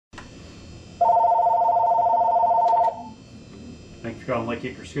calling Lake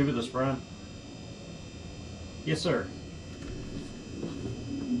Hickory Scuba. This is Bryan. Yes, sir.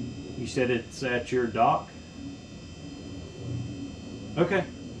 You said it's at your dock? Okay.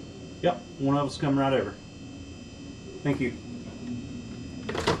 Yep, one of us coming right over. Thank you.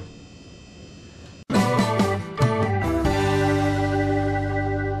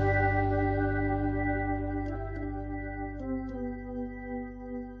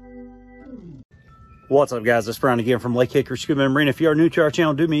 What's up, guys? It's Bryan again from Lake Hickory Scuba and Marina. If you are new to our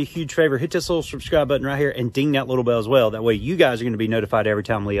channel, do me a huge favor, hit this little subscribe button right here and ding that little bell as well. That way you guys are going to be notified every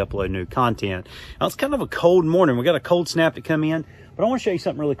time we upload new content. Now, it's kind of a cold morning. We got a cold snap to come in, but I want to show you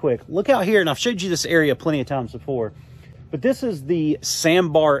something really quick. Look out here, and I've showed you this area plenty of times before, but this is the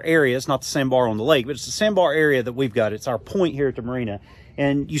sandbar area. It's not the sandbar on the lake, but it's the sandbar area that we've got. It's our point here at the marina.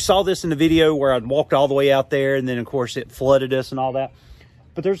 And you saw this in the video where I'd walked all the way out there, and then of course it flooded us and all that.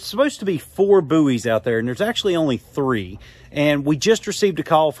 But there's supposed to be 4 buoys out there, and there's actually only 3. And we just received a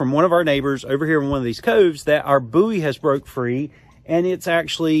call from one of our neighbors over here in one of these coves that our buoy has broke free, and it's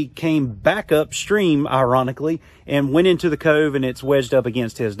actually came back upstream, ironically, and went into the cove, and it's wedged up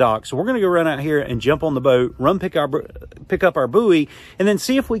against his dock. So we're going to go run out here and jump on the boat, pick up our buoy, and then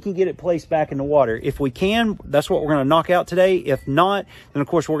see if we can get it placed back in the water. If we can, that's what we're going to knock out today. If not, then of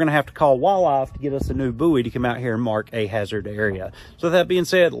course we're going to have to call wildlife to get us a new buoy to come out here and mark a hazard area. So with that being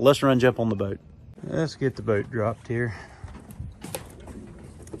said, let's jump on the boat. Let's get the boat dropped here.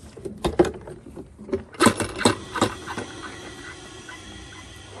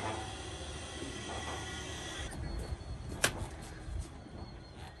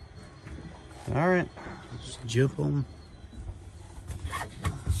 All right, let's jump on.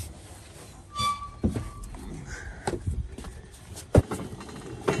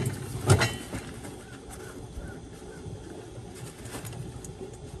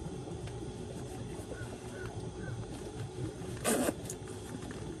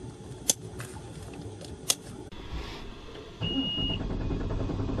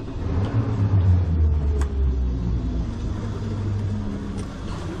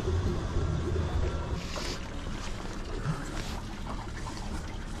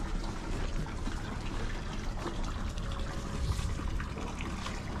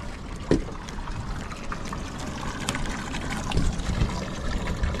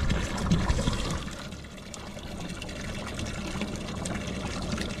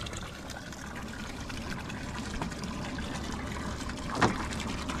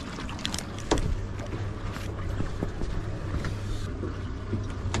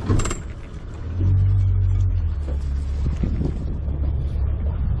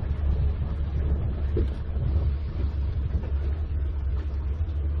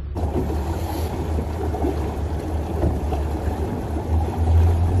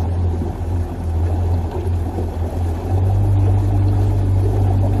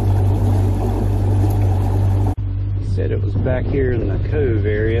 It was back here in the cove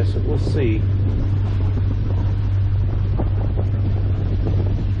area, so we'll see.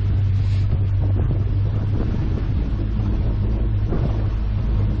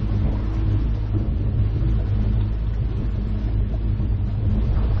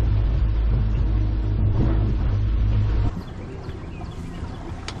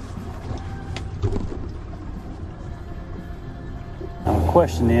 The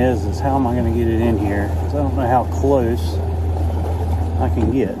question is how am I going to get it in here? Because I don't know how close I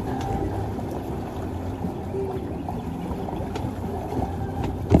can get.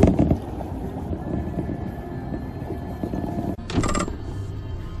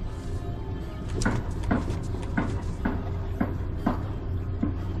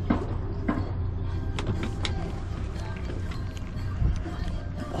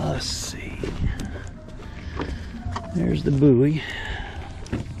 Let's see. There's the buoy.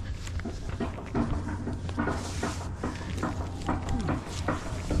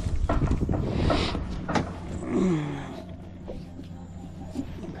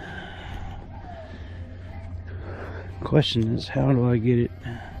 Question is, how do I get it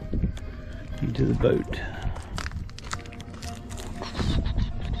into the boat?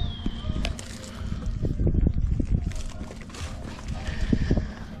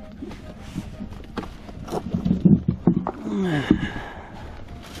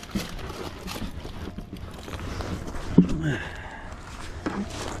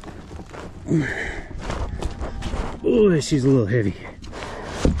 Oh, she's a little heavy.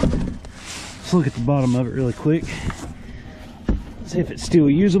 Let's look at the bottom of it really quick. See if it's still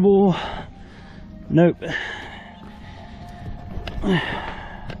usable. Nope.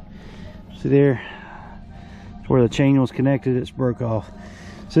 See there? It's where the chain was connected, it's broke off.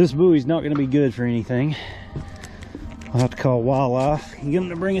 So this buoy's not going to be good for anything. I'll have to call Wildlife and get them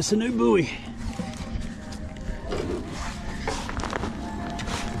to bring us a new buoy.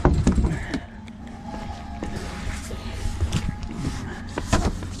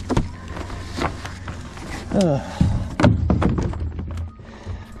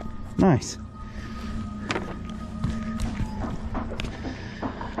 Nice.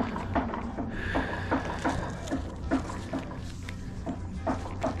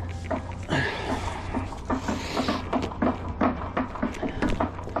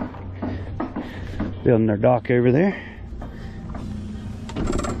 Building their dock over there.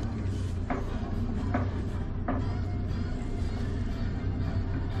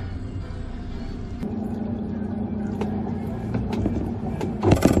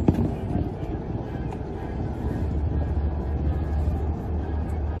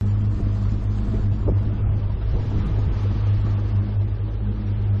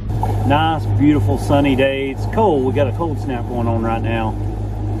 Nice, beautiful sunny day. It's cold. We got a cold snap going on right now.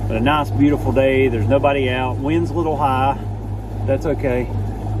 But a nice, beautiful day. There's nobody out. Wind's a little high. That's okay.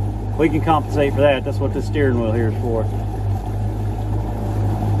 We can compensate for that. That's what the steering wheel here is for.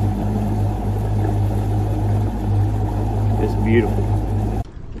 It's beautiful.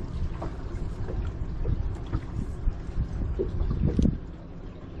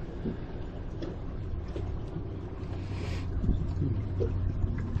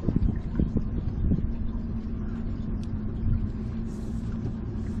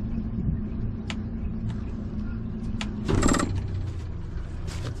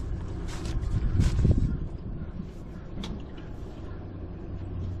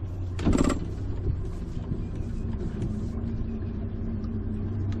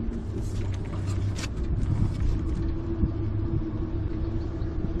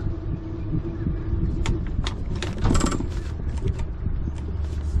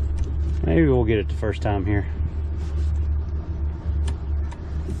 Maybe we'll get it the first time here.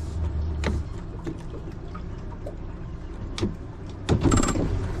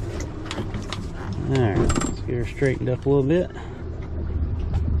 Alright, let's get her straightened up a little bit.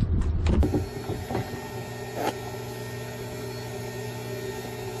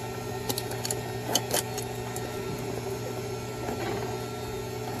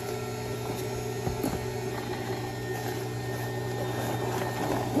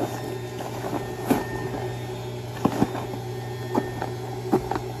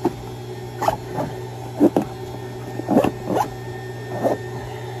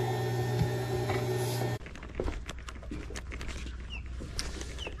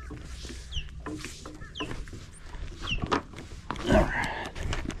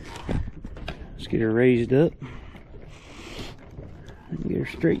 Get her raised up and get her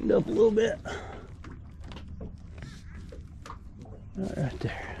straightened up a little bit. Right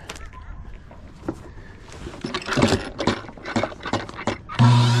there.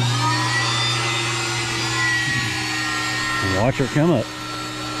 And watch her come up.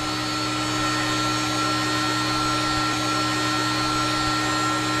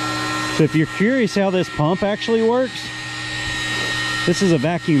 So if you're curious how this pump actually works, this is a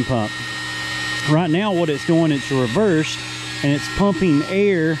vacuum pump. Right now what it's doing, it's reversed and it's pumping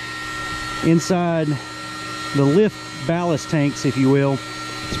air inside the lift ballast tanks, if you will.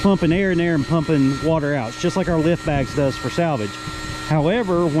 It's pumping air in there and pumping water out. It's just like our lift bags does for salvage.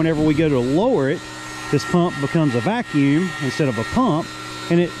 However, whenever we go to lower it, this pump becomes a vacuum instead of a pump,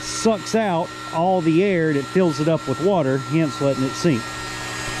 and it sucks out all the air and it fills it up with water, hence letting it sink.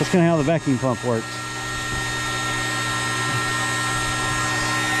 That's kind of how the vacuum pump works.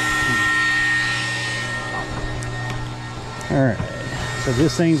 Alright, so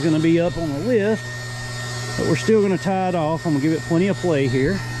this thing's going to be up on the lift, but we're still going to tie it off. I'm going to give it plenty of play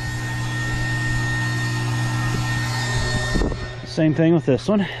here. Same thing with this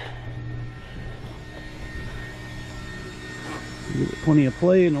one. Give it plenty of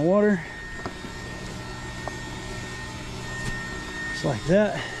play in the water. Just like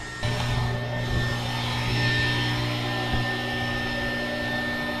that.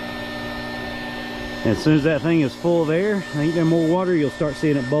 And as soon as that thing is full of air, ain't there more water, you'll start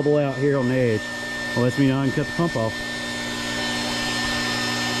seeing it bubble out here on the edge. Well, lets me know I can cut the pump off.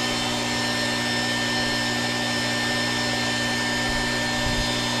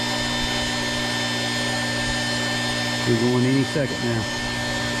 We're going any second now.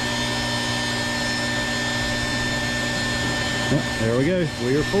 Yep, there we go.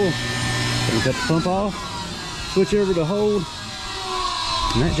 We are full. Gonna cut the pump off, switch over to hold,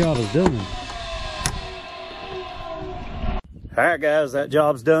 and that job is done. All right, guys, that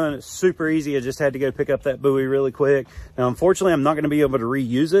job's done. It's super easy. I just had to go pick up that buoy really quick. Now, unfortunately, I'm not going to be able to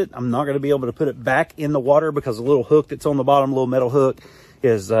reuse it. I'm not going to be able to put it back in the water because the little hook that's on the bottom, little metal hook,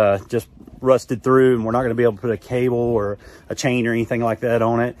 is just rusted through, and we're not going to be able to put a cable or a chain or anything like that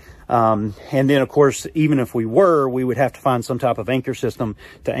on it. And then, of course, even if we were, we would have to find some type of anchor system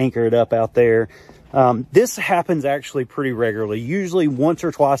to anchor it up out there. This happens actually pretty regularly. Usually once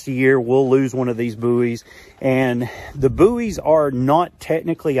or twice a year, we'll lose one of these buoys. And the buoys are not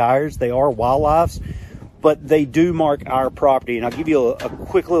technically ours. They are wildlife's, but they do mark our property. And I'll give you a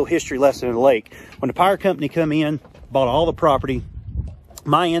quick little history lesson in the lake. When the power company come in, bought all the property,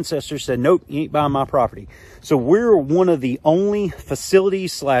 my ancestors said, nope, you ain't buying my property. So we're one of the only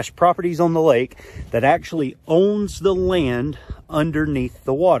facilities / properties on the lake that actually owns the land underneath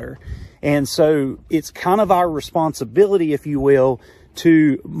the water. And so it's kind of our responsibility, if you will,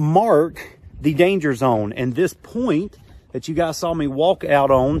 to mark the danger zone. And this point that you guys saw me walk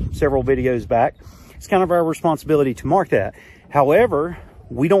out on several videos back, it's kind of our responsibility to mark that. However,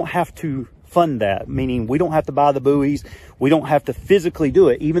 we don't have to fund that, meaning we don't have to buy the buoys. We don't have to physically do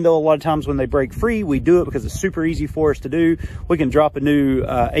it, even though a lot of times when they break free, we do it because it's super easy for us to do. We can drop a new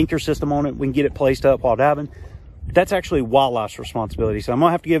anchor system on it. We can get it placed up while diving. That's actually wildlife's responsibility. So I'm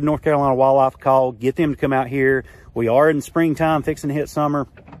gonna have to give North Carolina Wildlife a call, get them to come out here. We are in springtime, fixing to hit summer.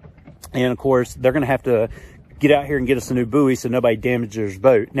 And of course, they're gonna have to get out here and get us a new buoy so nobody damages their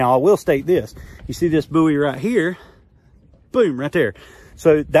boat. Now, I will state this. You see this buoy right here? Boom, right there.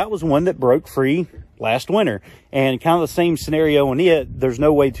 So that was one that broke free last winter, and kind of the same scenario on it. There's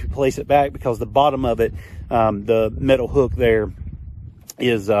no way to place it back because the bottom of it, the metal hook there,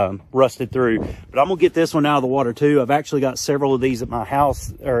 is rusted through. But I'm gonna get this one out of the water too. I've actually got several of these at my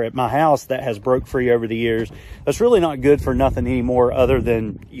house that has broke free over the years. That's really not good for nothing anymore other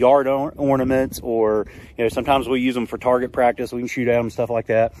than yard ornaments, or sometimes we use them for target practice. We can shoot at them, stuff like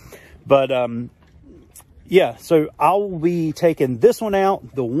that. But yeah, so I'll be taking this one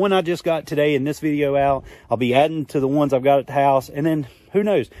out, the one I just got today in this video out. I'll be adding to the ones I've got at the house, and then who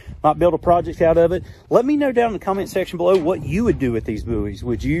knows, might build a project out of it. Let me know down in the comment section below what you would do with these buoys.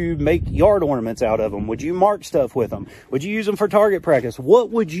 Would you make yard ornaments out of them? Would you mark stuff with them? Would you use them for target practice? What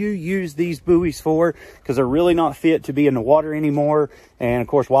would you use these buoys for? Because they're really not fit to be in the water anymore. And of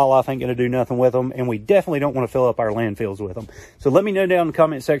course, wildlife ain't going to do nothing with them. And we definitely don't want to fill up our landfills with them. So let me know down in the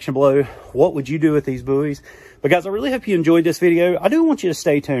comment section below, what would you do with these buoys? But guys, I really hope you enjoyed this video. I do want you to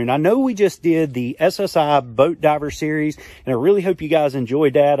stay tuned. I know we just did the SSI Boat Diver series, and I really hope you guys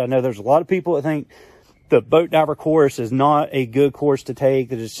enjoyed that. I know there's a lot of people that think the boat diver course is not a good course to take,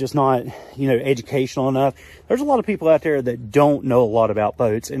 that it's just not, educational enough. There's a lot of people out there that don't know a lot about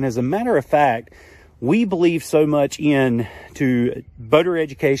boats. And as a matter of fact, we believe so much into boater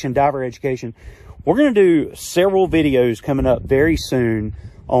education, diver education. We're going to do several videos coming up very soon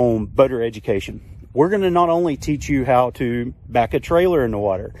on boater education. We're going to not only teach you how to back a trailer in the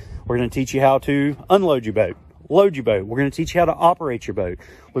water, we're going to teach you how to unload your boat, load your boat. We're going to teach you how to operate your boat.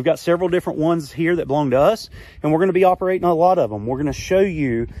 We've got several different ones here that belong to us, and we're going to be operating a lot of them. We're going to show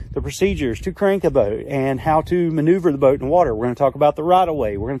you the procedures to crank a boat and how to maneuver the boat in water. We're going to talk about the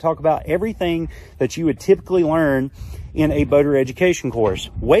right-of-way. We're going to talk about everything that you would typically learn in a boater education course.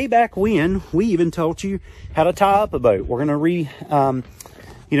 Way back when, we even taught you how to tie up a boat. We're going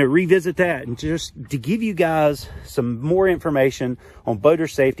to revisit that, and just to give you guys some more information on boater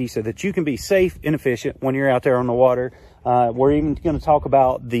safety so that you can be safe and efficient when you're out there on the water. We're even going to talk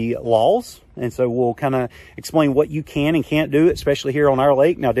about the laws, and so we'll kind of explain what you can and can't do, especially here on our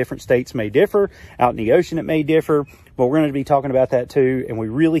lake. Now, different states may differ. Out in the ocean, it may differ, but we're going to be talking about that too, and we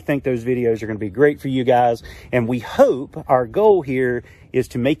really think those videos are going to be great for you guys, and we hope our goal here is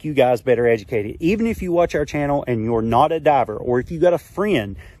to make you guys better educated. Even if you watch our channel and you're not a diver, or if you got a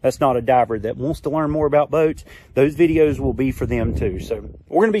friend that's not a diver that wants to learn more about boats, those videos will be for them too. So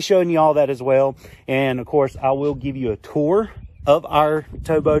we're going to be showing you all that as well. And of course, I will give you a tour of our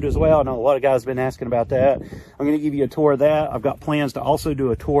towboat as well. I know a lot of guys have been asking about that. I'm going to give you a tour of that. I've got plans to also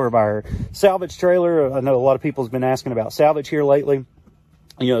do a tour of our salvage trailer. I know a lot of people have been asking about salvage here lately,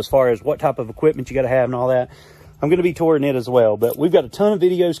 as far as what type of equipment you got to have and all that. I'm going to be touring it as well, but we've got a ton of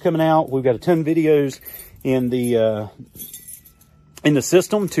videos coming out. We've got a ton of videos in the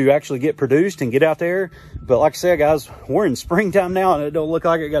system to actually get produced and get out there. But like I said, guys, we're in springtime now, and it don't look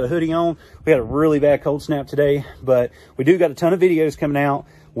like I got a hoodie on. We had a really bad cold snap today, but we do got a ton of videos coming out.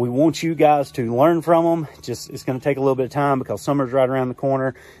 We want you guys to learn from them. It's going to take a little bit of time because summer's right around the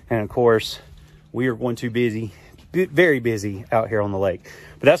corner, and of course, we are going to very busy out here on the lake.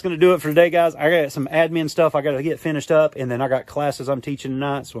 But that's going to do it for today, guys. I got some admin stuff I got to get finished up, and then I got classes I'm teaching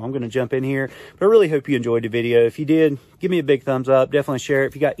tonight, so I'm going to jump in here. But I really hope you enjoyed the video. If you did, give me a big thumbs up. Definitely share it.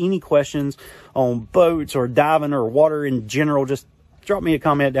 If you got any questions on boats or diving or water in general, just drop me a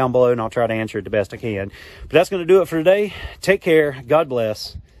comment down below, and I'll try to answer it the best I can. But that's going to do it for today. Take care. God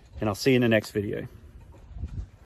bless, and I'll see you in the next video.